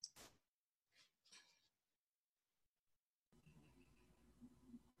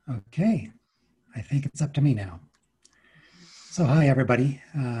Okay, I think it's up to me now. So hi, everybody.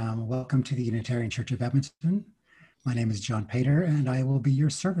 Welcome to the Unitarian Church of Edmonton. My name is John Pater, and I will be your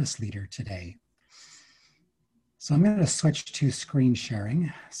service leader today. So I'm going to switch to screen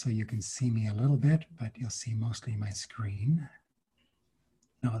sharing so you can see me a little bit, but you'll see mostly my screen.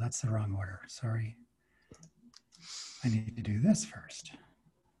 No, that's the wrong order. Sorry. I need to do this first.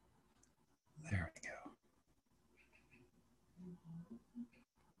 There we go.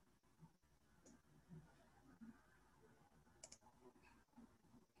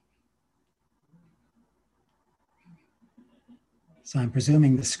 So I'm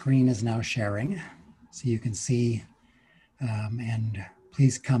presuming the screen is now sharing, so you can see, and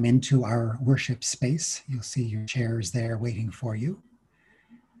please come into our worship space. You'll see your chairs there waiting for you.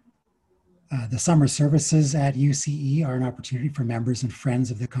 The summer services at UCE are an opportunity for members and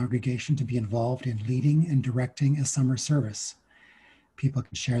friends of the congregation to be involved in leading and directing a summer service. People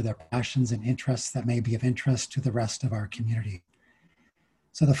can share their passions and interests that may be of interest to the rest of our community.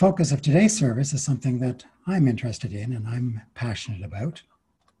 So the focus of today's service is something that I'm interested in and I'm passionate about.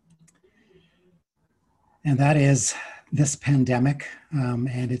 And that is this pandemic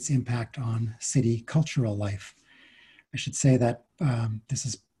and its impact on city cultural life. I should say that this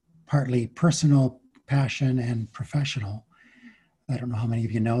is partly personal passion and professional. I don't know how many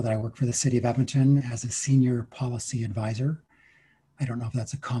of you know that I work for the City of Edmonton as a senior policy advisor. I don't know if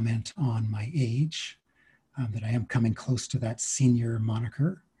that's a comment on my age, that I am coming close to that senior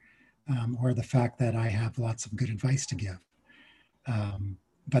moniker, or the fact that I have lots of good advice to give.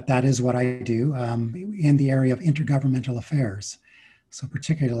 But that is what I do in the area of intergovernmental affairs. So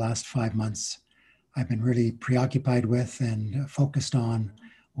particularly the last 5 months, I've been really preoccupied with and focused on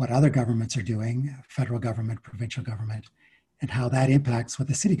what other governments are doing, federal government, provincial government, and how that impacts what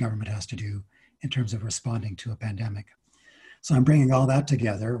the city government has to do in terms of responding to a pandemic. So I'm bringing all that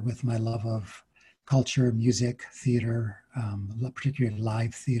together with my love of culture, music, theater, particularly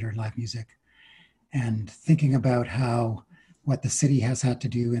live theater, live music, and thinking about how what the city has had to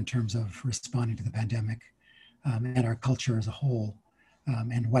do in terms of responding to the pandemic and our culture as a whole,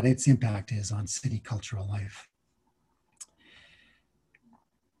 and what its impact is on city cultural life.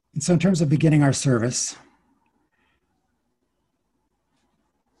 And so in terms of beginning our service,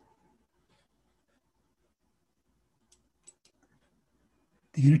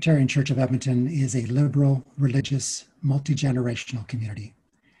 the Unitarian Church of Edmonton is a liberal, religious, multi-generational community.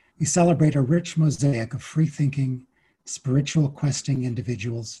 We celebrate a rich mosaic of free-thinking, spiritual questing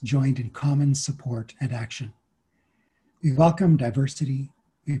individuals joined in common support and action. We welcome diversity,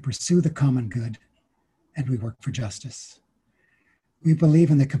 we pursue the common good, and we work for justice. We believe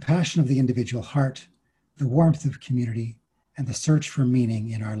in the compassion of the individual heart, the warmth of community, and the search for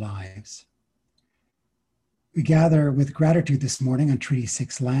meaning in our lives. We gather with gratitude this morning on Treaty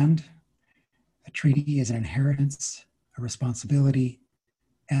 6 land. A treaty is an inheritance, a responsibility,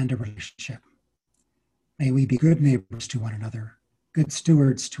 and a relationship. May we be good neighbors to one another, good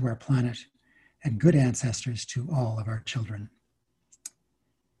stewards to our planet, and good ancestors to all of our children.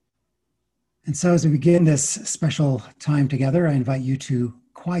 And so as we begin this special time together, I invite you to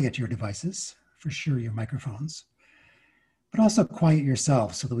quiet your devices, for sure your microphones, but also quiet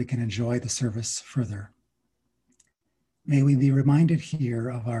yourself so that we can enjoy the service further. May we be reminded here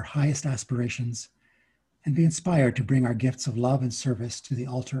of our highest aspirations and be inspired to bring our gifts of love and service to the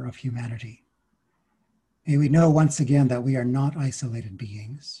altar of humanity. May we know once again that we are not isolated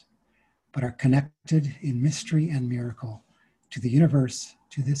beings, but are connected in mystery and miracle to the universe,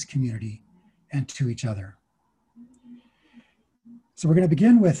 to this community, and to each other. So we're going to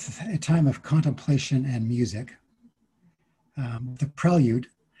begin with a time of contemplation and music. The prelude,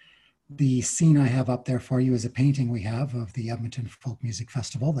 the scene I have up there for you is a painting we have of the Edmonton Folk Music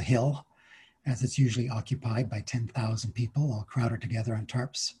Festival, the Hill, as it's usually occupied by 10,000 people all crowded together on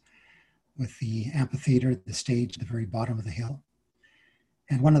tarps, with the amphitheater, the stage at the very bottom of the hill.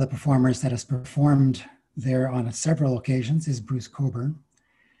 And one of the performers that has performed there on several occasions is Bruce Cockburn.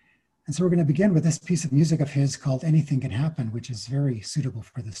 And so we're going to begin with this piece of music of his called Anything Can Happen, which is very suitable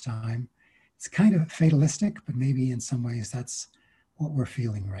for this time. It's kind of fatalistic, but maybe in some ways that's what we're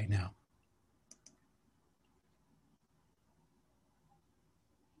feeling right now.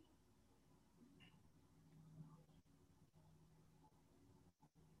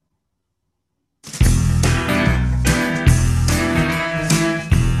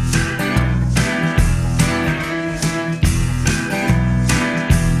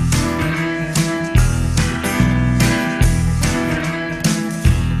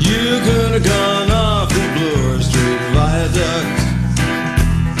 You could have gone off the Bloor Street Viaduct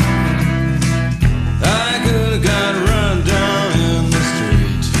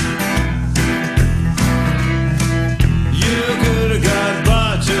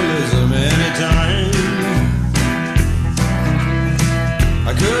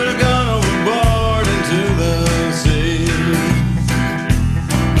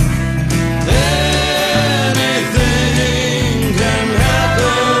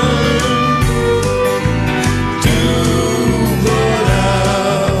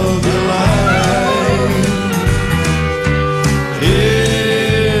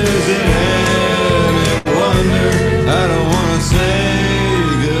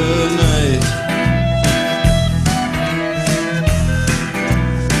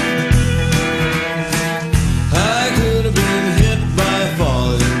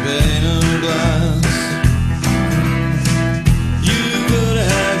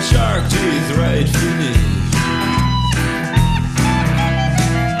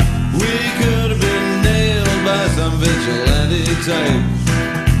type.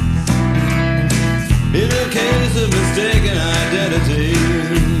 In a case of mistaken identity,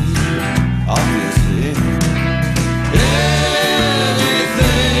 obviously,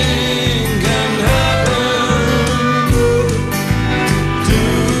 anything can happen to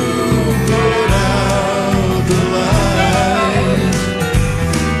put out the light.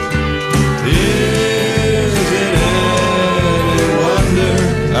 Is it any wonder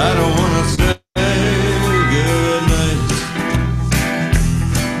I don't want to say goodnight?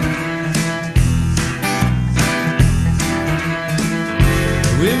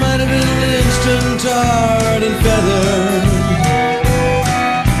 We might have been lynched and tarred and feathered,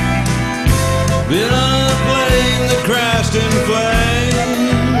 been on a plane that crashed in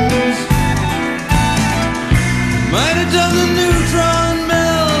flames, might have done the neutron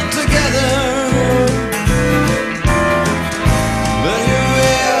melt together, but here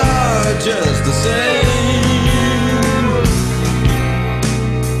we are just the same.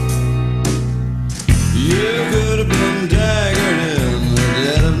 You could have been daggered in the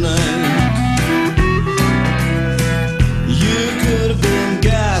dead of night. You could have been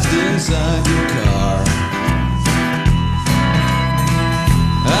gassed inside your car.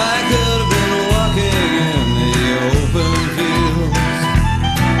 I could have been walking in the open fields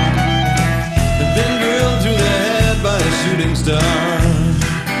and been drilled through the head by a shooting star.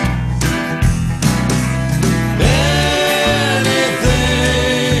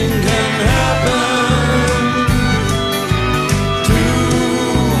 Anything can happen to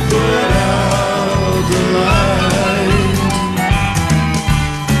put out the light.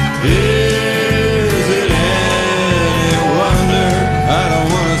 Is it any wonder I don't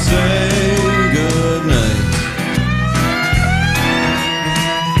want to say goodnight?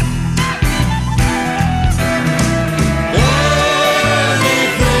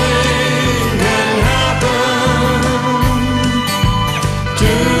 Anything can happen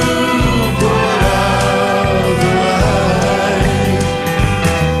to put out the light.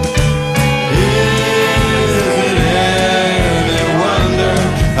 Is it any wonder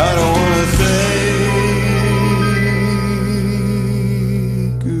I don't want to say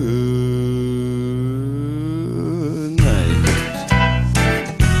goodnight?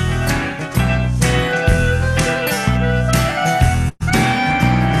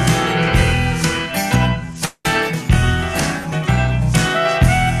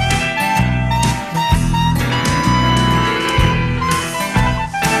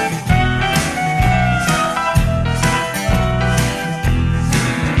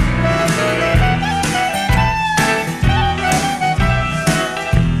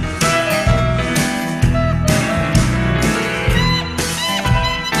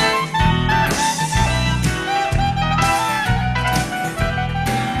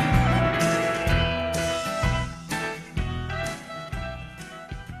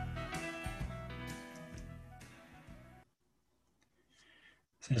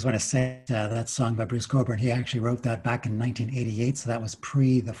 So I just want to say that song by Bruce Cockburn, he actually wrote that back in 1988. So that was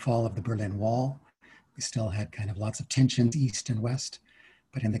pre the fall of the Berlin Wall. We still had kind of lots of tensions east and west.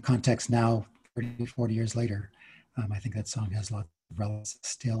 But in the context now, 30, 40 years later, I think that song has lots of relevance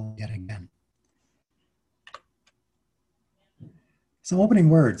still yet again. Some opening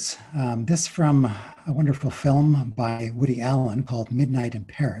words. This from a wonderful film by Woody Allen called Midnight in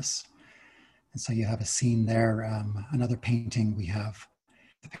Paris. And so you have a scene there. Another painting, we have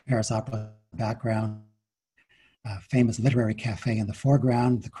the Paris Opera background, famous literary cafe in the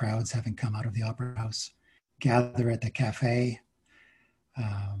foreground, the crowds having come out of the opera house, gather at the cafe.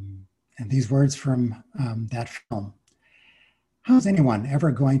 And these words from that film. How is anyone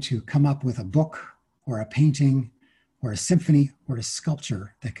ever going to come up with a book or a painting or a symphony or a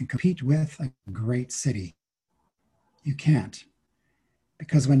sculpture that can compete with a great city? You can't.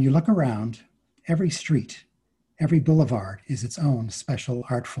 Because when you look around, every street, every boulevard is its own special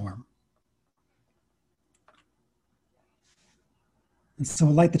art form. And so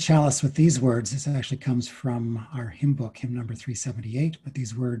light the chalice with these words. This actually comes from our hymn book, hymn number 378, but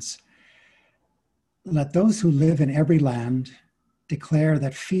these words: let those who live in every land declare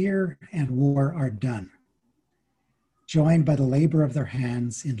that fear and war are done, joined by the labor of their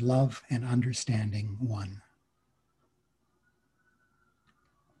hands in love and understanding one.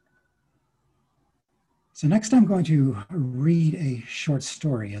 So next I'm going to read a short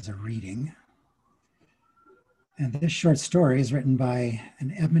story as a reading. And this short story is written by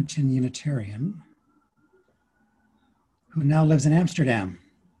an Edmonton Unitarian who now lives in Amsterdam.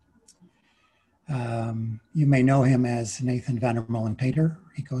 You may know him as Nathan van der Molen-Pater.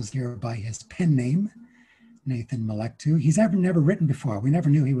 He goes here by his pen name, Nathan Melektu. He's never written before. We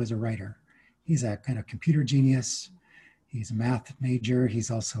never knew he was a writer. He's a kind of computer genius. He's a math major. He's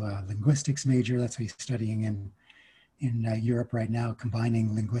also a linguistics major. That's what he's studying in Europe right now,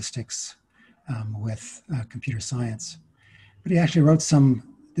 combining linguistics with computer science. But he actually wrote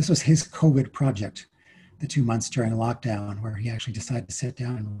this was his COVID project, the 2 months during lockdown, where he actually decided to sit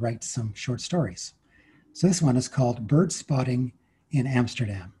down and write some short stories. So this one is called Bird Spotting in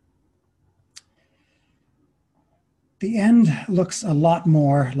Amsterdam. The end looks a lot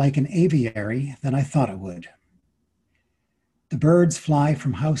more like an aviary than I thought it would. The birds fly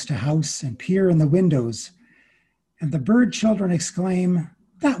from house to house and peer in the windows, and the bird children exclaim,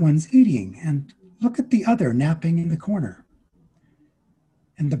 "That one's eating," and "Look at the other napping in the corner."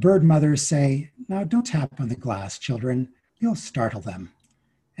 And the bird mothers say, "Now don't tap on the glass, children, you'll startle them.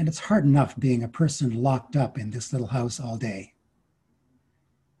 And it's hard enough being a person locked up in this little house all day."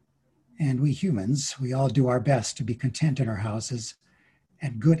 And we humans, we all do our best to be content in our houses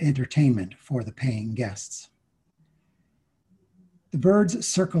and good entertainment for the paying guests. The birds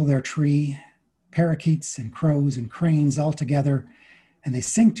circle their tree, parakeets and crows and cranes all together, and they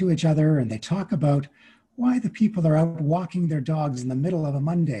sing to each other and they talk about why the people are out walking their dogs in the middle of a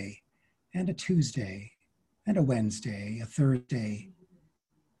Monday and a Tuesday and a Wednesday, a Thursday.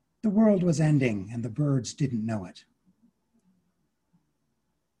 The world was ending and the birds didn't know it.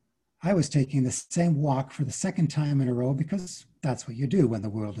 I was taking the same walk for the second time in a row because that's what you do when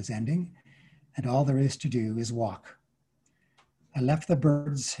the world is ending, and all there is to do is walk. I left the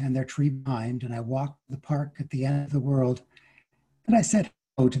birds and their tree behind, and I walked the park at the end of the world, and I said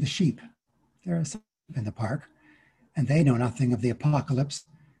hello to the sheep. There are some in the park, and they know nothing of the apocalypse.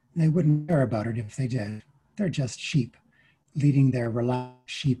 They wouldn't care about it if they did. They're just sheep, leading their relaxed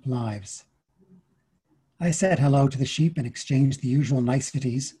sheep lives. I said hello to the sheep and exchanged the usual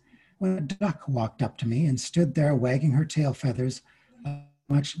niceties when a duck walked up to me and stood there wagging her tail feathers like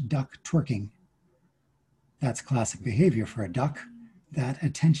much duck twerking. That's classic behavior for a duck, that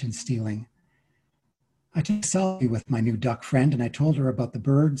attention stealing. I took a selfie with my new duck friend and I told her about the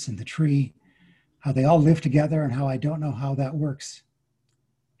birds and the tree, how they all live together and how I don't know how that works.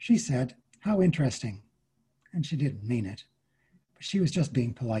 She said, "How interesting." And she didn't mean it, but she was just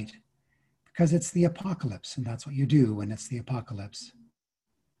being polite because it's the apocalypse and that's what you do when it's the apocalypse.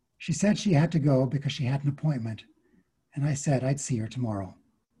 She said she had to go because she had an appointment, and I said I'd see her tomorrow.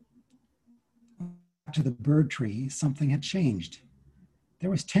 To the bird tree, something had changed.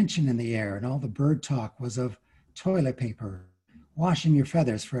 There was tension in the air, and all the bird talk was of toilet paper, washing your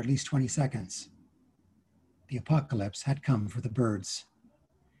feathers for at least 20 seconds. The apocalypse had come for the birds.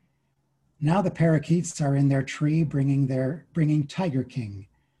 Now the parakeets are in their tree bringing Tiger King.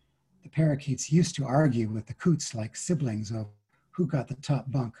 The parakeets used to argue with the coots like siblings of who got the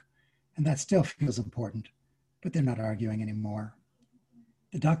top bunk, and that still feels important, but they're not arguing anymore.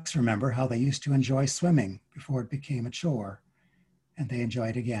 The ducks remember how they used to enjoy swimming before it became a chore, and they enjoy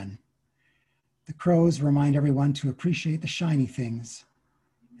it again. The crows remind everyone to appreciate the shiny things,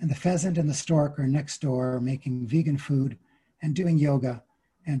 and the pheasant and the stork are next door making vegan food and doing yoga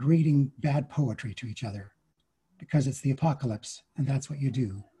and reading bad poetry to each other, because it's the apocalypse, and that's what you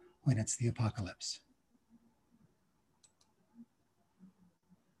do when it's the apocalypse.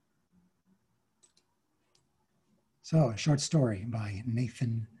 So, a short story by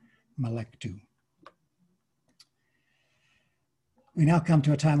Nathan Malektu. We now come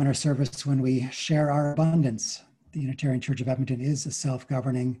to a time in our service when we share our abundance. The Unitarian Church of Edmonton is a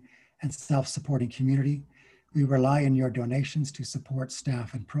self-governing and self-supporting community. We rely on your donations to support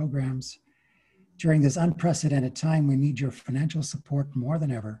staff and programs. During this unprecedented time, we need your financial support more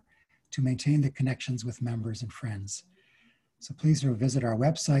than ever to maintain the connections with members and friends. So please visit our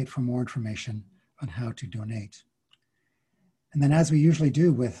website for more information on how to donate. And then, as we usually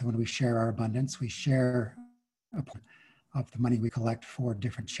do when we share our abundance, we share a portion of the money we collect for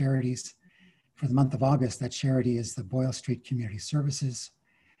different charities. For the month of August, that charity is the Boyle Street Community Services.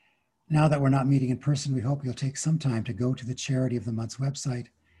 Now that we're not meeting in person, we hope you'll take some time to go to the Charity of the Month's website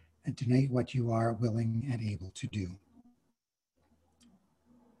and donate what you are willing and able to do.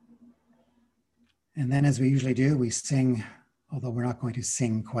 And then, as we usually do, we sing, although we're not going to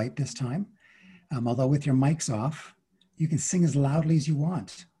sing quite this time. Although with your mics off, you can sing as loudly as you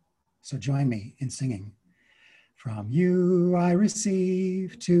want. So join me in singing. From you I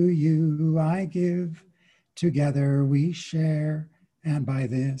receive, to you I give. Together we share, and by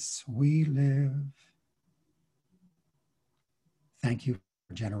this we live. Thank you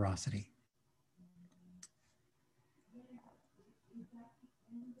for generosity.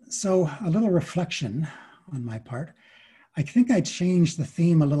 So a little reflection on my part. I think I changed the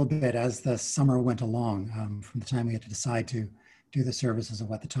theme a little bit as the summer went along, from the time we had to decide to do the services and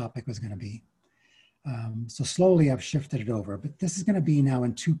what the topic was going to be. So slowly I've shifted it over, but this is going to be now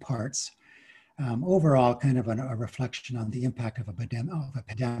in two parts. Overall, kind of a reflection on the impact of a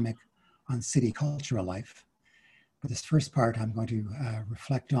pandemic on city cultural life. For this first part, I'm going to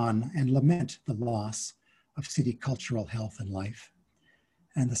reflect on and lament the loss of city cultural health and life.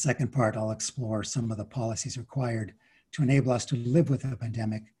 And the second part, I'll explore some of the policies required to enable us to live with the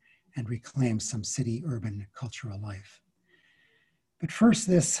pandemic and reclaim some city-urban cultural life. But first,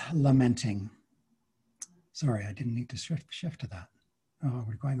 this lamenting. Sorry, I didn't need to shift to that. Oh,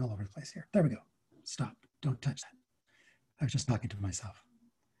 we're going all over the place here. There we go. Stop. Don't touch that. I was just talking to myself.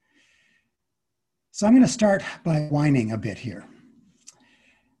 So I'm going to start by whining a bit here.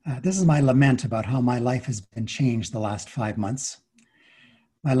 This is my lament about how my life has been changed the last 5 months.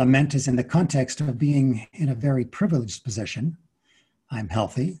 My lament is in the context of being in a very privileged position. I'm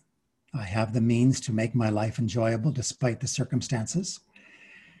healthy. I have the means to make my life enjoyable despite the circumstances.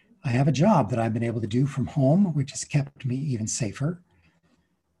 I have a job that I've been able to do from home, which has kept me even safer.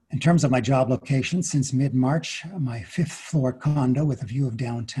 In terms of my job location, since mid-March, my 5th floor condo with a view of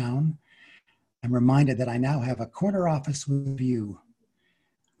downtown, I'm reminded that I now have a corner office with view,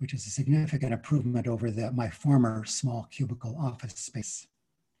 which is a significant improvement over my former small cubicle office space.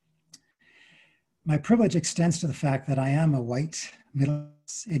 My privilege extends to the fact that I am a white,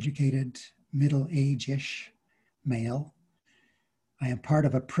 middle-educated, middle-age-ish male. I am part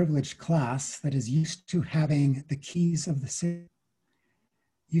of a privileged class that is used to having the keys of the city,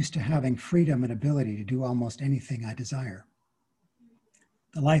 used to having freedom and ability to do almost anything I desire.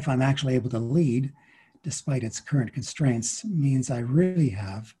 The life I'm actually able to lead, despite its current constraints, means I really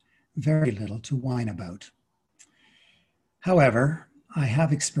have very little to whine about. However, I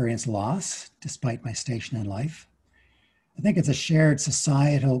have experienced loss, despite my station in life. I think it's a shared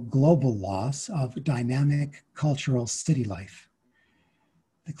societal global loss of dynamic cultural city life.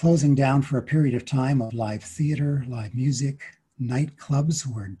 The closing down for a period of time of live theater, live music, nightclubs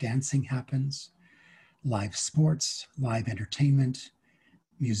where dancing happens, live sports, live entertainment,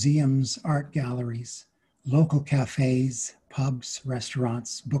 museums, art galleries, local cafes, pubs,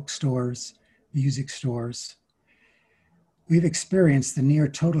 restaurants, bookstores, music stores. We've experienced the near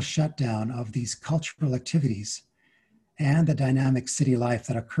total shutdown of these cultural activities and the dynamic city life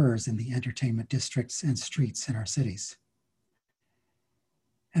that occurs in the entertainment districts and streets in our cities.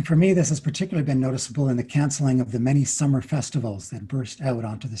 And for me, this has particularly been noticeable in the canceling of the many summer festivals that burst out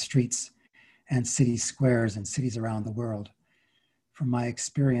onto the streets and city squares in cities around the world. From my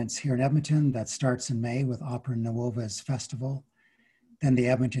experience here in Edmonton, that starts in May with Opera Nuova's festival, then the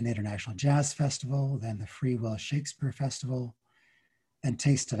Edmonton International Jazz Festival, then the Free Will Shakespeare Festival, then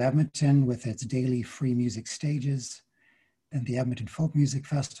Taste of Edmonton with its daily free music stages, then the Edmonton Folk Music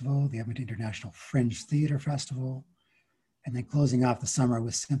Festival, the Edmonton International Fringe Theatre Festival, and then closing off the summer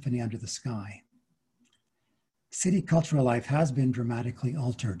with Symphony Under the Sky. City cultural life has been dramatically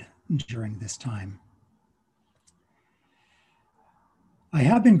altered during this time. I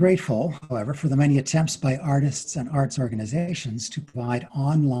have been grateful, however, for the many attempts by artists and arts organizations to provide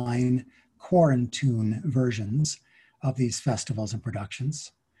online quarantine versions of these festivals and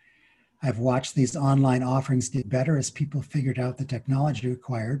productions. I've watched these online offerings get better as people figured out the technology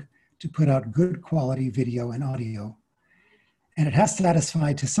required to put out good quality video and audio. And it has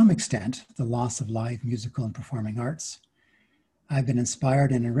satisfied to some extent the loss of live musical and performing arts. I've been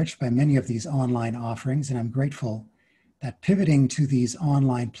inspired and enriched by many of these online offerings, and I'm grateful that pivoting to these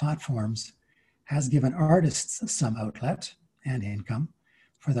online platforms has given artists some outlet and income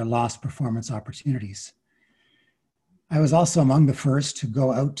for their lost performance opportunities. I was also among the first to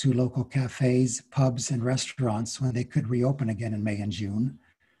go out to local cafes, pubs, and restaurants when they could reopen again in May and June,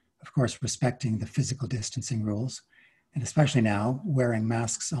 of course, respecting the physical distancing rules, and especially now, wearing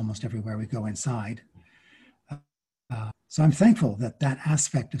masks almost everywhere we go inside. So I'm thankful that that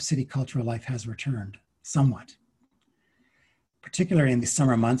aspect of city cultural life has returned somewhat. Particularly in the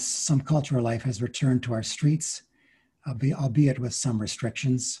summer months, some cultural life has returned to our streets, albeit with some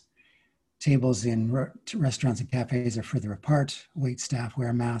restrictions. Tables in restaurants and cafes are further apart. Wait staff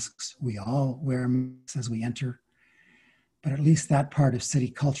wear masks. We all wear masks as we enter. But at least that part of city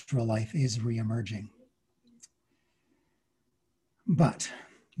cultural life is reemerging. But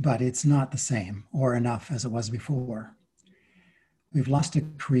it's not the same or enough as it was before. We've lost a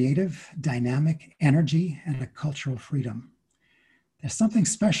creative, dynamic energy and a cultural freedom. There's something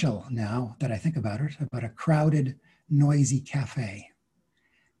special now that I think about it, about a crowded, noisy cafe.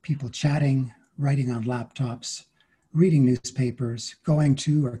 People chatting, writing on laptops, reading newspapers, going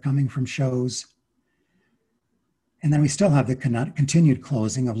to or coming from shows. And then we still have the continued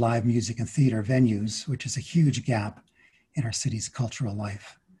closing of live music and theater venues, which is a huge gap in our city's cultural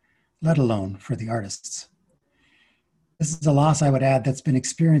life. let alone for the artists. This is a loss, I would add, that's been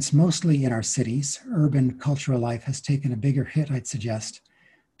experienced mostly in our cities. Urban cultural life has taken a bigger hit, I'd suggest,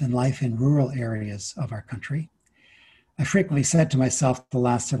 than life in rural areas of our country. I frequently said to myself the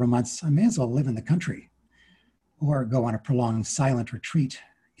last several months, I may as well live in the country or go on a prolonged silent retreat,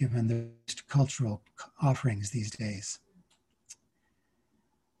 given the cultural offerings these days.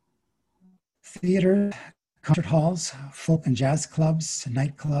 Theater, concert halls, folk and jazz clubs,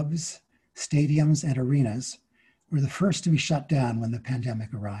 nightclubs, stadiums, and arenas were the first to be shut down when the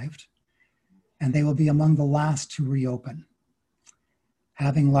pandemic arrived, and they will be among the last to reopen.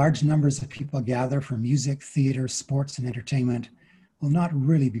 Having large numbers of people gather for music, theater, sports, and entertainment will not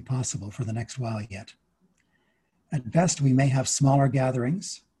really be possible for the next while yet. At best, we may have smaller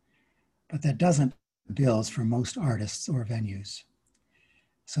gatherings, but that doesn't pay bills for most artists or venues.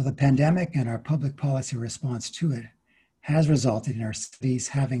 So the pandemic and our public policy response to it has resulted in our cities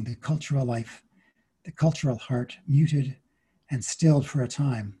having the cultural life, the cultural heart muted and stilled for a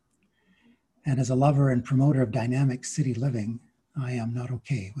time. And as a lover and promoter of dynamic city living, I am not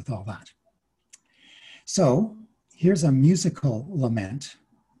okay with all that. So here's a musical lament,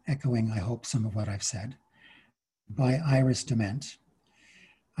 echoing, I hope, some of what I've said, by Iris DeMent.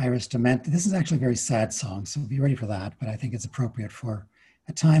 Iris DeMent, this is actually a very sad song, so be ready for that, but I think it's appropriate for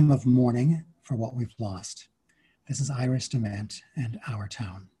a time of mourning for what we've lost. This is Iris DeMent and Our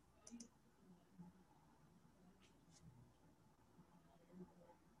Town.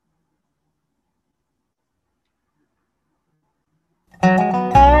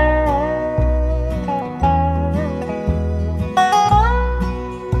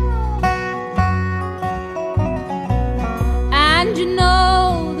 And you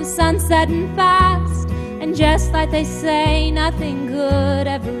know the sun's setting fast, and just like they say, nothing good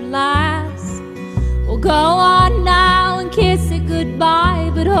ever lasts. Well, go on now and kiss it goodbye,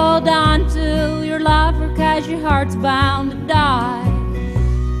 but hold on to your lover, 'cause your heart's bound to die.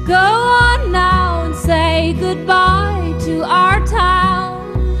 Go on now and say goodbye to our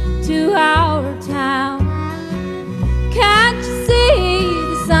town, to our town. Can't you see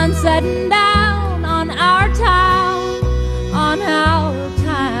the sun setting down on our town, on our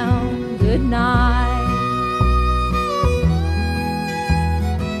town? Good night.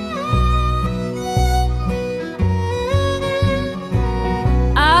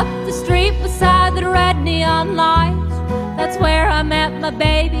 Up the street beside the red neon light, that's where I met my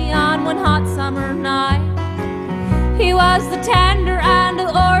baby on one hot summer night. He was the tender and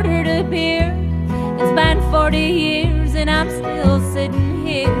I ordered a beer. It's been 40 years and I'm still sitting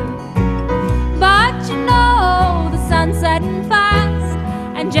here. But you know the sun's setting fast,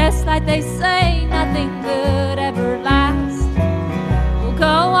 and just like they say, nothing good ever lasts. Well, go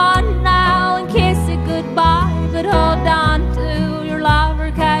on now and kiss it goodbye, but hold on to your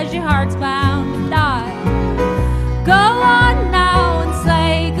lover, 'cause your heart's bound to die. Go on now and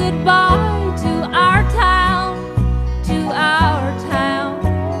say goodbye to our town, to our town.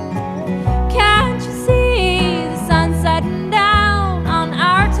 Can't you see the sun setting down on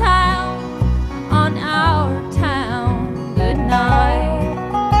our town, on our town? Good night.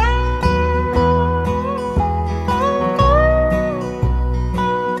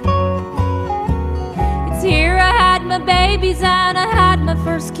 It's here I had my babies and I had my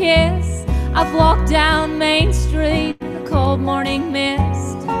first kiss. I've walked down Main Street in the cold morning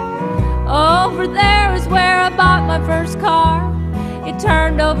mist. Over there is where I bought my first car. It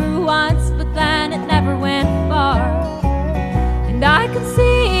turned over once, but then it never went far. And I can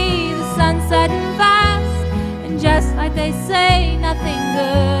see the sun setting fast, and just like they say, nothing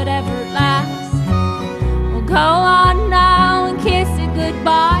good ever lasts. Well, go on now and kiss it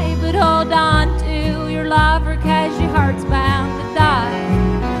goodbye, but hold on to your lover, 'cause your heart's bound to die.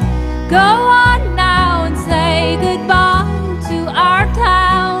 Go on now and say goodbye to our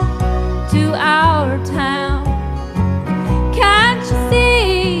town, to our town. Can't you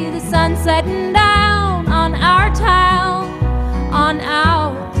see the sun setting down on our town, on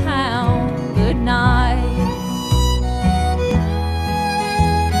our town? Good night.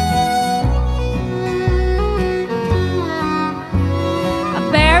 I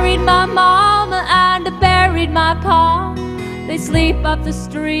buried my mama and I buried my pa. They sleep up the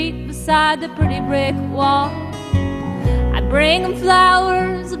street beside the pretty brick wall. I bring them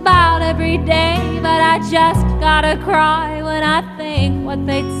flowers about every day, but I just gotta cry when I think what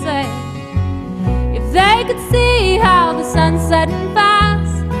they'd say. If they could see how the sun's setting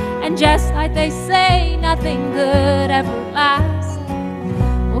fast, and just like they say, nothing good ever lasts.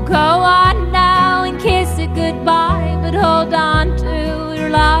 Well, go on now and kiss it goodbye, but hold on to your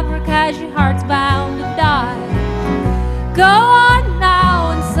lover, 'cause your heart's bound to die. Go on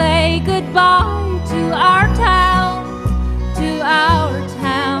now and say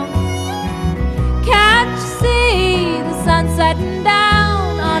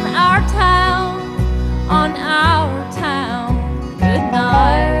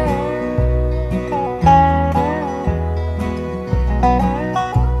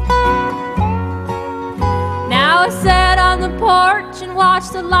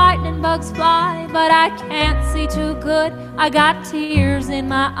watch the lightning bugs fly, but I can't see too good. I got tears in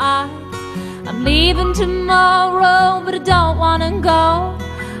my eyes. I'm leaving tomorrow, but I don't wanna go.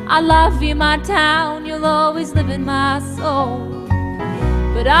 I love you, my town, you'll always live in my soul.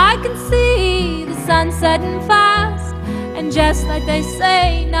 But I can see the sun setting fast, and just like they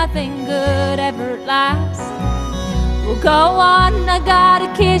say, nothing good ever lasts. Well, go on, I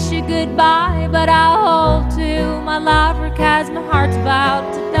gotta kiss you goodbye, but I'll hold to my lover, 'cause my heart's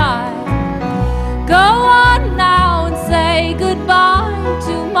about to die. Go on now and say goodbye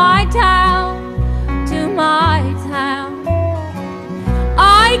to my town, to my town.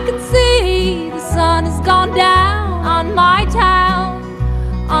 I can see the sun has gone down on my town,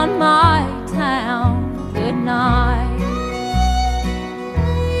 on my town. Good night.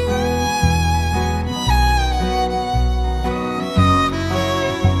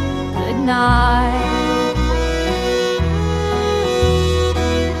 Good night.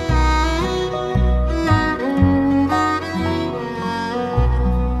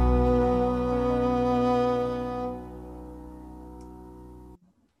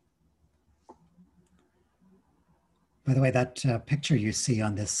 By the way, that picture you see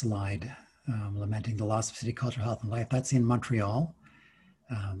on this slide, lamenting the loss of city culture, health, and life, that's in Montreal.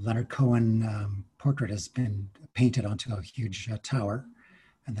 Leonard Cohen portrait has been painted onto a huge tower,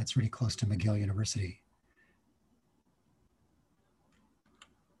 and that's really close to McGill University.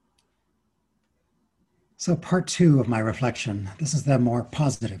 So part two of my reflection, this is the more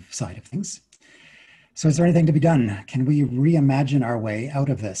positive side of things. So is there anything to be done? Can we reimagine our way out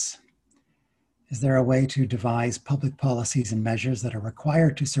of this? Is there a way to devise public policies and measures that are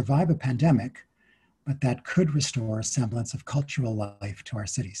required to survive a pandemic, but that could restore a semblance of cultural life to our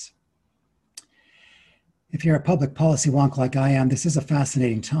cities? If you're a public policy wonk like I am, this is a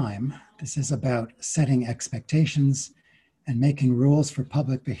fascinating time. This is about setting expectations and making rules for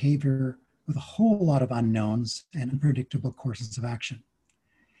public behavior with a whole lot of unknowns and unpredictable courses of action.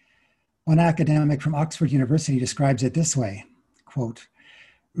 One academic from Oxford University describes it this way, quote,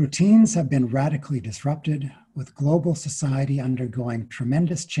 "Routines have been radically disrupted, with global society undergoing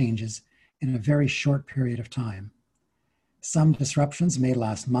tremendous changes in a very short period of time. Some disruptions may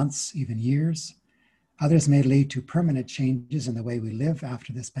last months, even years. Others may lead to permanent changes in the way we live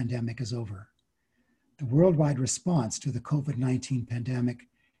after this pandemic is over. The worldwide response to the COVID-19 pandemic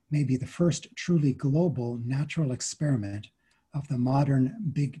may be the first truly global natural experiment of the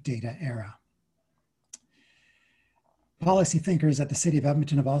modern big data era." Policy thinkers at the City of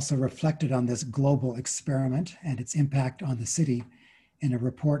Edmonton have also reflected on this global experiment and its impact on the city in a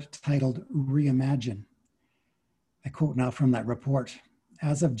report titled Reimagine. I quote now from that report.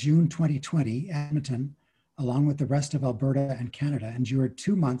 As of June 2020, Edmonton, along with the rest of Alberta and Canada, endured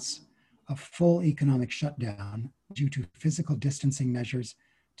 2 months of full economic shutdown due to physical distancing measures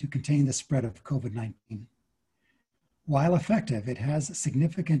to contain the spread of COVID-19. While effective, it has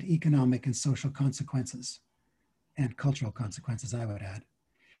significant economic and social consequences, and cultural consequences, I would add,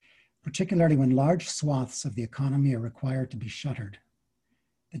 particularly when large swaths of the economy are required to be shuttered.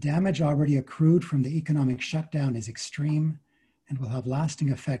 The damage already accrued from the economic shutdown is extreme and will have lasting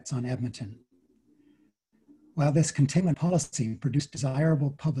effects on Edmonton. While this containment policy produced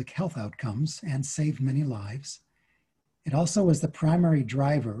desirable public health outcomes and saved many lives, it also was the primary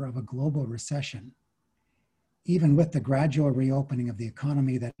driver of a global recession. Even with the gradual reopening of the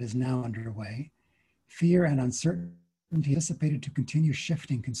economy that is now underway, fear and uncertainty anticipated to continue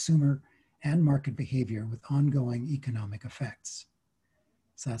shifting consumer and market behavior with ongoing economic effects.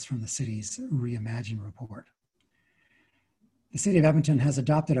 So that's from the city's Reimagine report. The City of Edmonton has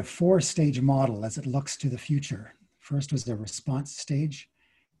adopted a 4-stage model as it looks to the future. First was the response stage,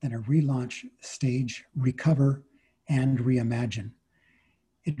 then a relaunch stage, recover, and reimagine.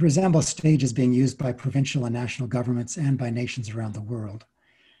 It resembles stages being used by provincial and national governments and by nations around the world.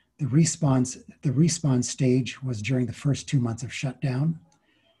 The response stage was during the first 2 months of shutdown.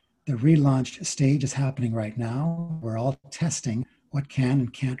 The relaunch stage is happening right now. We're all testing what can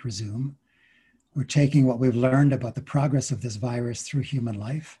and can't resume. We're taking what we've learned about the progress of this virus through human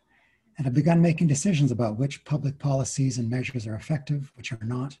life and have begun making decisions about which public policies and measures are effective, which are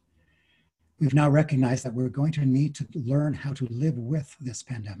not. We've now recognized that we're going to need to learn how to live with this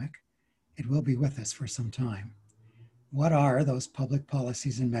pandemic. It will be with us for some time. What are those public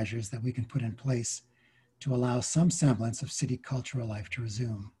policies and measures that we can put in place to allow some semblance of city cultural life to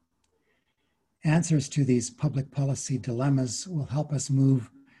resume? Answers to these public policy dilemmas will help us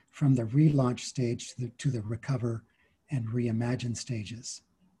move from the relaunch stage to the recover and reimagine stages.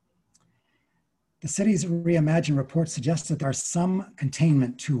 The city's Reimagine report suggests that there are some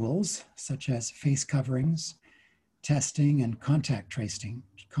containment tools, such as face coverings, testing, and contact tracing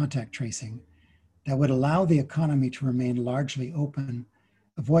that would allow the economy to remain largely open,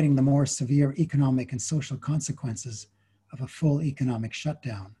 avoiding the more severe economic and social consequences of a full economic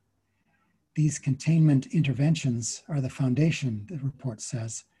shutdown. These containment interventions are the foundation, the report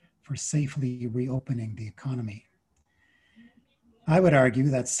says, for safely reopening the economy. I would argue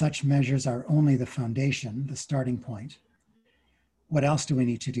that such measures are only the foundation, the starting point. What else do we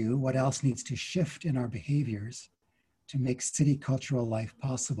need to do? What else needs to shift in our behaviors to make city cultural life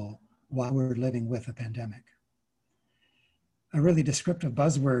possible while we're living with a pandemic? A really descriptive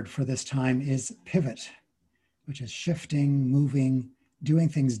buzzword for this time is pivot, which is shifting, moving, doing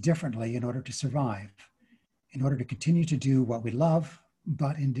things differently in order to survive, in order to continue to do what we love,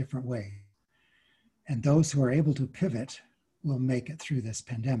 but in different ways. And those who are able to pivot will make it through this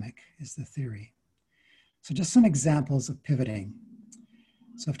pandemic, is the theory. So just some examples of pivoting.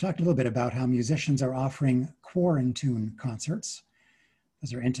 So I've talked a little bit about how musicians are offering quarantune concerts.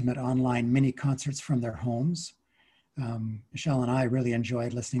 Those are intimate online mini concerts from their homes. Michelle and I really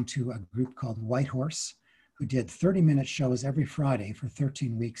enjoyed listening to a group called White Horse, who did 30-minute shows every Friday for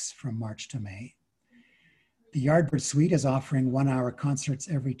 13 weeks from March to May. The Yardbird Suite is offering 1-hour concerts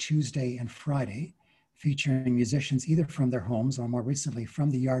every Tuesday and Friday, featuring musicians either from their homes or more recently from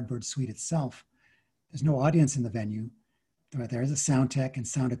the Yardbird Suite itself. There's no audience in the venue, but there is a sound tech and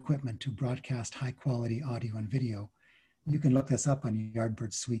sound equipment to broadcast high-quality audio and video. You can look this up on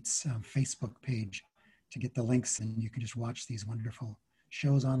Yardbird Suite's Facebook page to get the links, and you can just watch these wonderful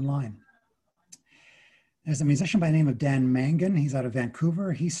shows online. There's a musician by the name of Dan Mangan. He's out of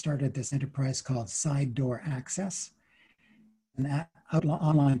Vancouver. He started this enterprise called Side Door Access, an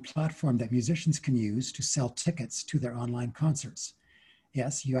online platform that musicians can use to sell tickets to their online concerts.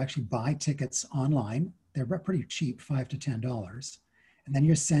 Yes, you actually buy tickets online. They're pretty cheap, $5 to $10. And then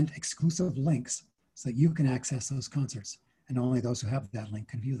you're sent exclusive links so that you can access those concerts. And only those who have that link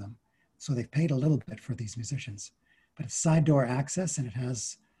can view them. So they've paid a little bit for these musicians. But it's Side Door Access, and it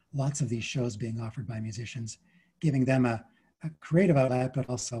has lots of these shows being offered by musicians, giving them a creative outlet, but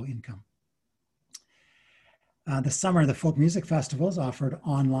also income. This summer, the Folk Music Festivals offered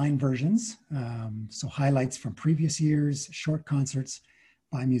online versions, so highlights from previous years, short concerts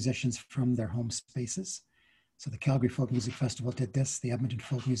by musicians from their home spaces. So the Calgary Folk Music Festival did this, the Edmonton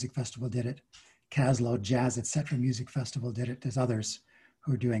Folk Music Festival did it, Caslow Jazz Etc. Music Festival did it. There's others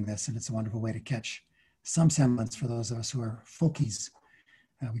who are doing this, and it's a wonderful way to catch some semblance for those of us who are folkies.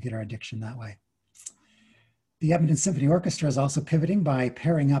 We get our addiction that way. The Edmonton Symphony Orchestra is also pivoting by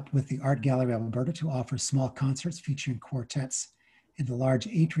pairing up with the Art Gallery of Alberta to offer small concerts featuring quartets in the large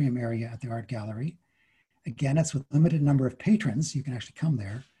atrium area at the Art Gallery. Again, it's with a limited number of patrons. You can actually come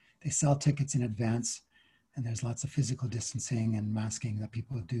there. They sell tickets in advance, and there's lots of physical distancing and masking that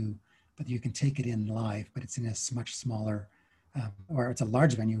people do, but you can take it in live, but it's in a much smaller, or it's a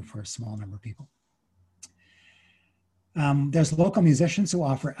large venue for a small number of people. There's local musicians who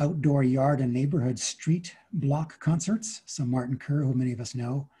offer outdoor yard and neighborhood street block concerts. So Martin Kerr, who many of us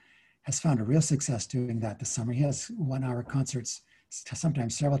know, has found a real success doing that this summer. He has 1-hour concerts,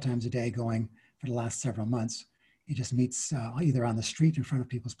 sometimes several times a day, going for the last several months. He just meets either on the street in front of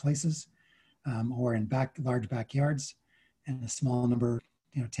people's places or in large backyards, and a small number,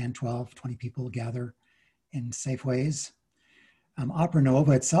 10, 12, 20 people gather in safe ways. Opera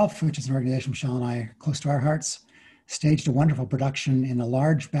Nova itself, which is an organization Michelle and I are close to our hearts, staged a wonderful production in a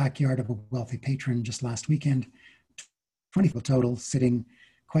large backyard of a wealthy patron just last weekend. 20 people total, sitting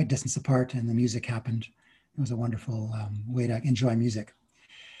quite distance apart, and the music happened. It was a wonderful way to enjoy music.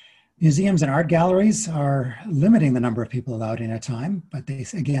 Museums and art galleries are limiting the number of people allowed in at a time, but they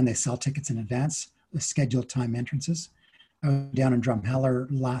sell tickets in advance with scheduled time entrances. I was down in Drumheller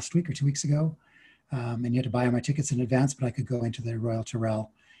last week or 2 weeks ago, and you had to buy my tickets in advance, but I could go into the Royal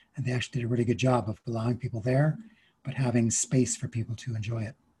Tyrrell, and they actually did a really good job of allowing people there, but having space for people to enjoy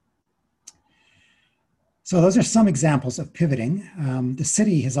it. So those are some examples of pivoting. The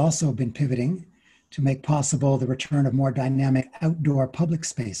city has also been pivoting to make possible the return of more dynamic outdoor public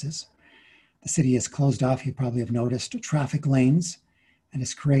spaces. The city has closed off, you probably have noticed, traffic lanes and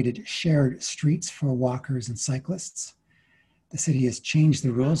has created shared streets for walkers and cyclists. The city has changed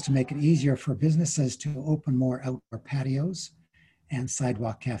the rules to make it easier for businesses to open more outdoor patios and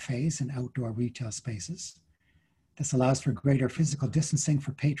sidewalk cafes and outdoor retail spaces. This allows for greater physical distancing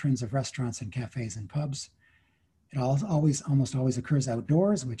for patrons of restaurants and cafes and pubs. It almost always occurs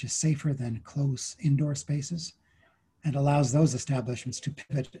outdoors, which is safer than close indoor spaces, and allows those establishments to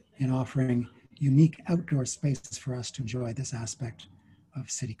pivot in offering unique outdoor spaces for us to enjoy this aspect of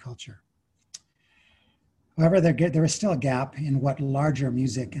city culture. However, there is still a gap in what larger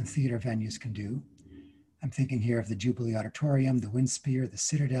music and theater venues can do. I'm thinking here of the Jubilee Auditorium, the Windspear, the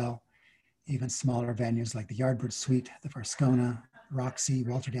Citadel, even smaller venues like the Yardbird Suite, the Varscona, Roxy,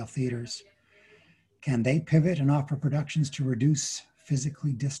 Walterdale Theaters. Can they pivot and offer productions to reduce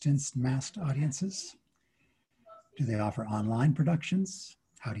physically distanced masked audiences? Do they offer online productions?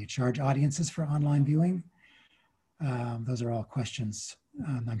 How do you charge audiences for online viewing? Those are all questions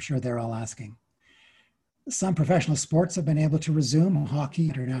I'm sure they're all asking. Some professional sports have been able to resume: hockey,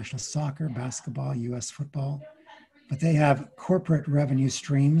 international soccer, basketball, US football, but they have corporate revenue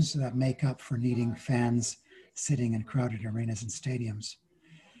streams that make up for needing fans sitting in crowded arenas and stadiums.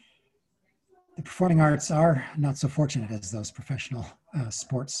 The performing arts are not so fortunate as those professional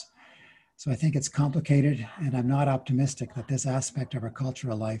sports. So I think it's complicated, and I'm not optimistic that this aspect of our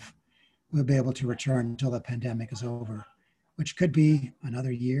cultural life will be able to return until the pandemic is over, which could be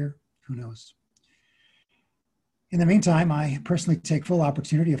another year, who knows. In the meantime, I personally take full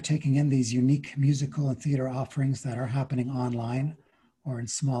opportunity of taking in these unique musical and theater offerings that are happening online or in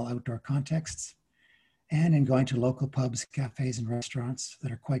small outdoor contexts, and in going to local pubs, cafes, and restaurants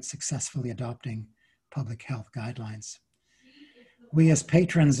that are quite successfully adopting public health guidelines. We as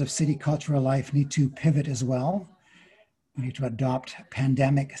patrons of city cultural life need to pivot as well. We need to adopt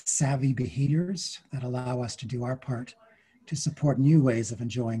pandemic savvy behaviors that allow us to do our part to support new ways of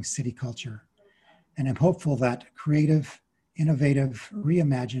enjoying city culture. And I'm hopeful that creative, innovative,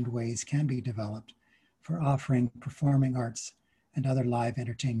 reimagined ways can be developed for offering performing arts and other live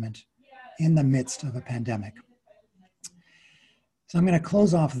entertainment in the midst of a pandemic. So I'm going to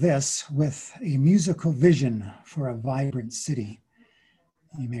close off this with a musical vision for a vibrant city.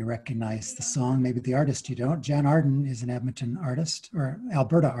 You may recognize the song, maybe the artist you don't. Jan Arden is an Edmonton artist, or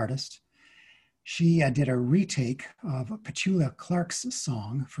Alberta artist. She did a retake of Petula Clark's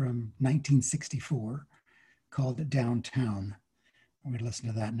song from 1964 called Downtown. We're going to listen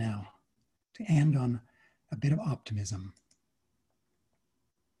to that now to end on a bit of optimism.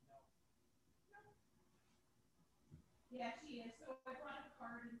 Yeah, she is. So I brought a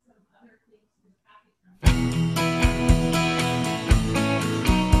card and some other things to package.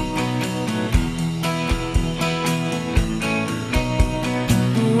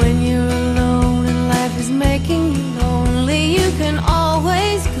 When you're alone and life is making you lonely, you can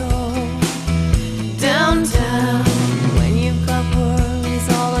always go downtown. When you've got worries,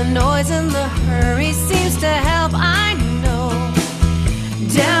 all the noise and the hurry seems to help, I know.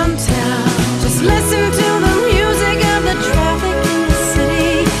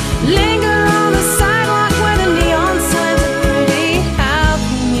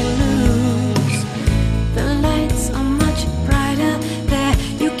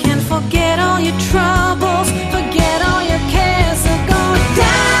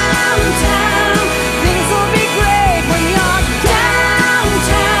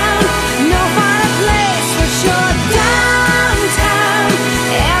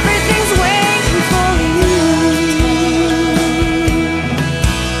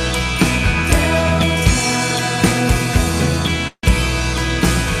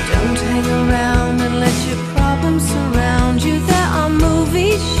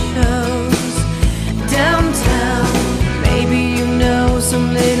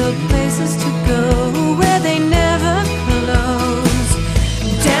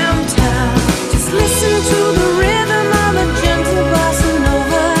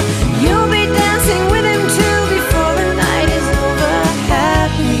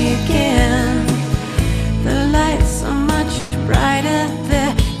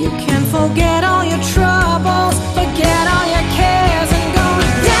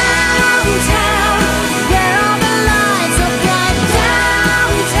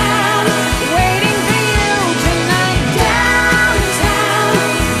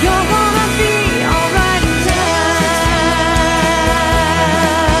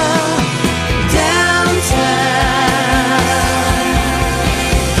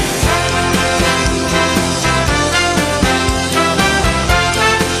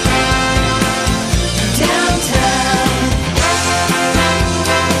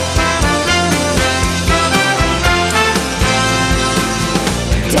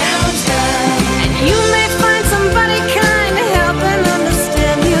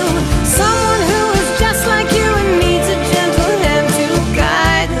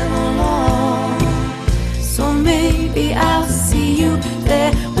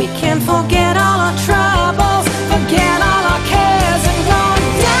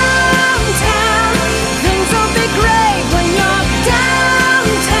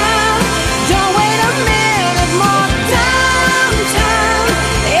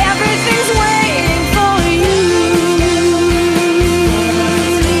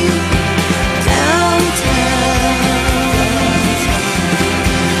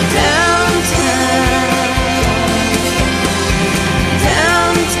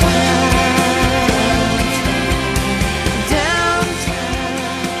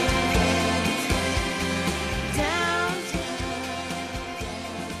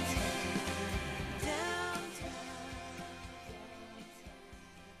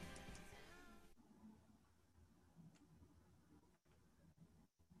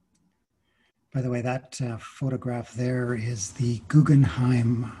 By the way, that photograph there is the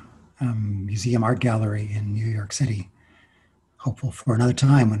Guggenheim Museum Art Gallery in New York City. Hopeful for another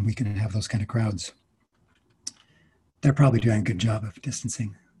time when we can have those kind of crowds. They're probably doing a good job of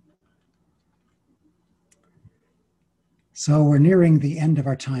distancing. So we're nearing the end of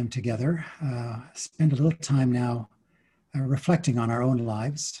our time together. Spend a little time now reflecting on our own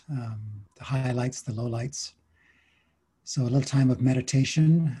lives, the highlights, the lowlights. So a little time of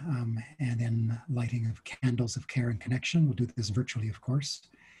meditation and then lighting of candles of care and connection. We'll do this virtually, of course.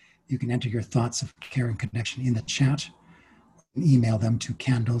 You can enter your thoughts of care and connection in the chat. Email them to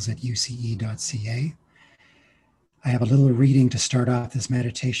candles@uce.ca. I have a little reading to start off this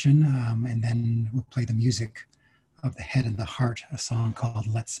meditation, and then we'll play the music of the head and the heart, a song called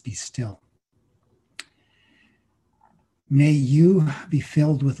Let's Be Still. May you be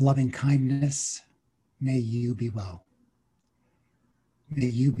filled with loving kindness. May you be well. May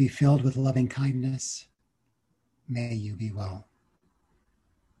you be filled with loving kindness. May you be well.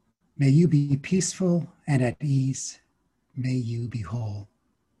 May you be peaceful and at ease. May you be whole.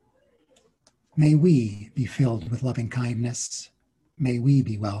 May we be filled with loving kindness. May we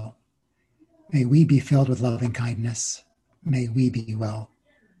be well. May we be filled with loving kindness. May we be well.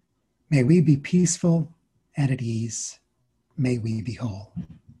 May we be peaceful and at ease. May we be whole.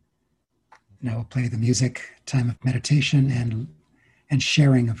 Now we'll play the music, time of meditation and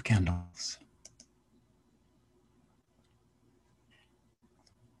sharing of candles.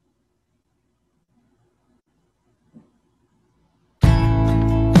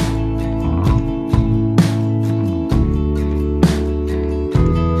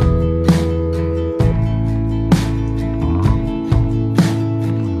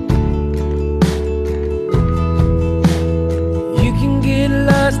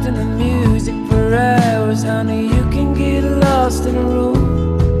 In the music for hours, honey, you can get lost in a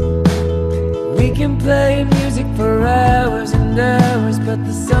room. We can play music for hours and hours, but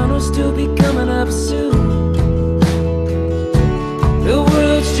the sun will still be coming up soon. The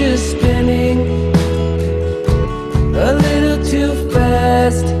world's just spinning a little too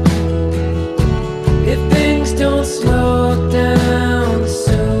fast. If things don't slow down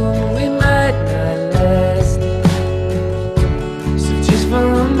soon, we might not last. For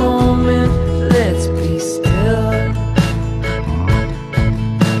a moment, let's be still.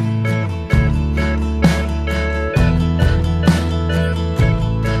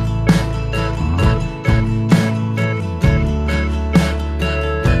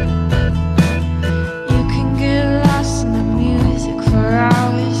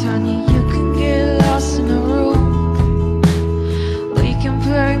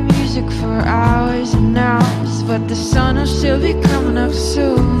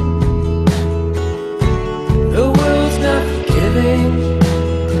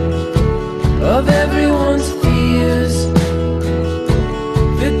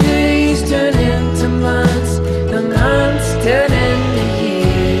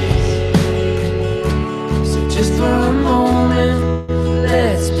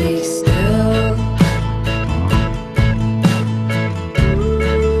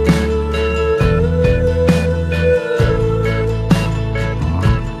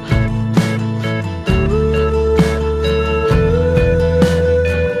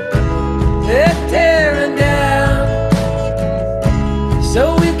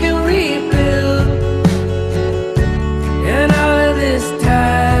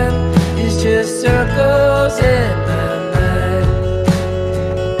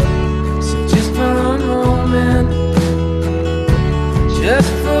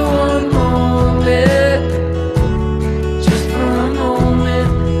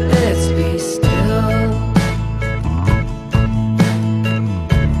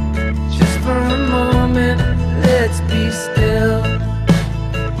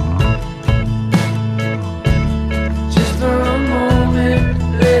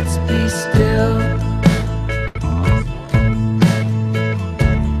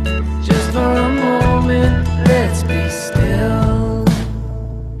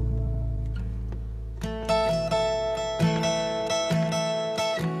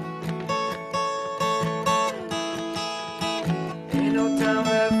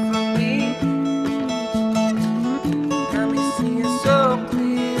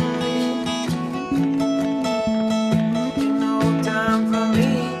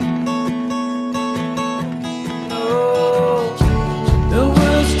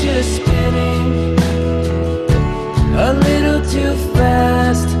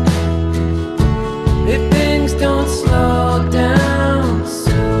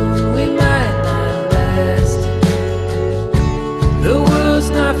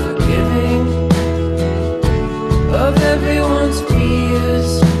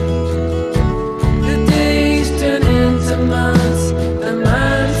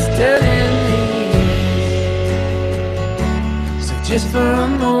 Just for a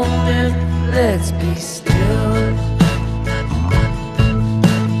moment, let's be still.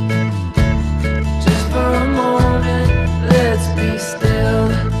 Just for a moment, let's be still.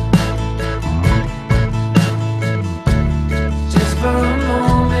 Just for a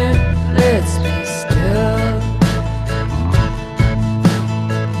moment, let's be still.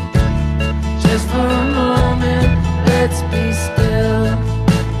 Just for a moment, let's be still.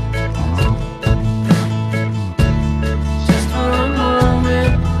 Just for a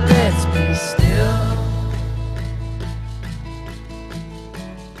moment, let's be still.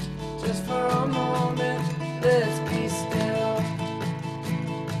 Just for a moment, let's be still.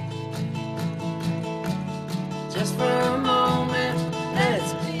 Just for a moment,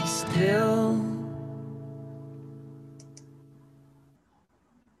 let's be still.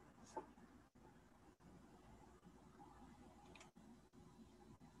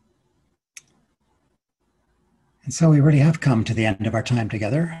 And so we really have come to the end of our time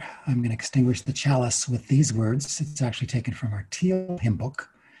together. I'm going to extinguish the chalice with these words. It's actually taken from our Teal hymn book.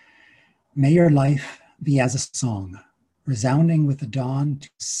 May your life be as a song, resounding with the dawn to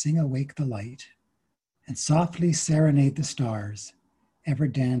sing awake the light, and softly serenade the stars, ever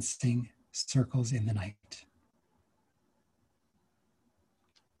dancing circles in the night.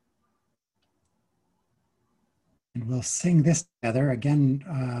 And we'll sing this together.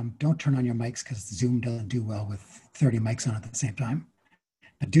 Again, don't turn on your mics because Zoom doesn't do well with 30 mics on at the same time.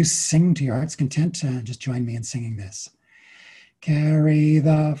 But do sing to your heart's content and just join me in singing this. Carry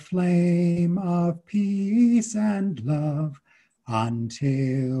the flame of peace and love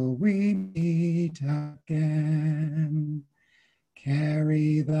until we meet again.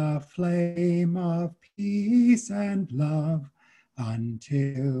 Carry the flame of peace and love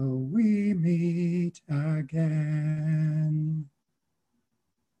until we meet again.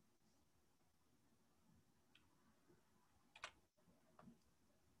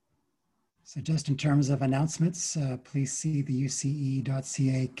 So just in terms of announcements, please see the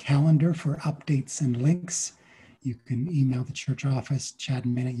uce.ca calendar for updates and links. You can email the church office,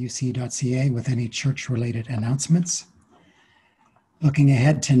 chadmin@uce.ca, with any church-related announcements. Looking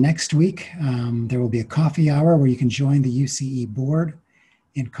ahead to next week, there will be a coffee hour where you can join the UCE board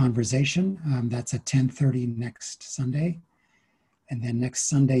in conversation. That's at 10:30 next Sunday. And then next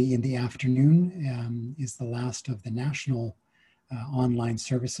Sunday in the afternoon is the last of the national online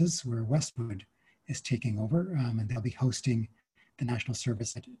services where Westwood is taking over, and they'll be hosting the national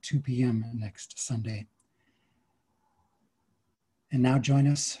service at 2 p.m. next Sunday. And now join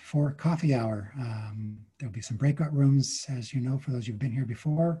us for coffee hour. There'll be some breakout rooms, as you know, for those who've been here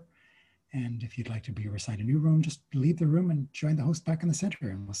before. And if you'd like to be assigned a new room, just leave the room and join the host back in the center,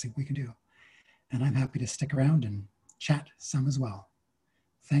 and we'll see what we can do. And I'm happy to stick around and chat some as well.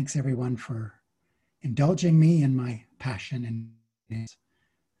 Thanks everyone for indulging me in my passion, and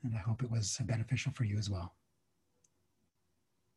I hope it was beneficial for you as well.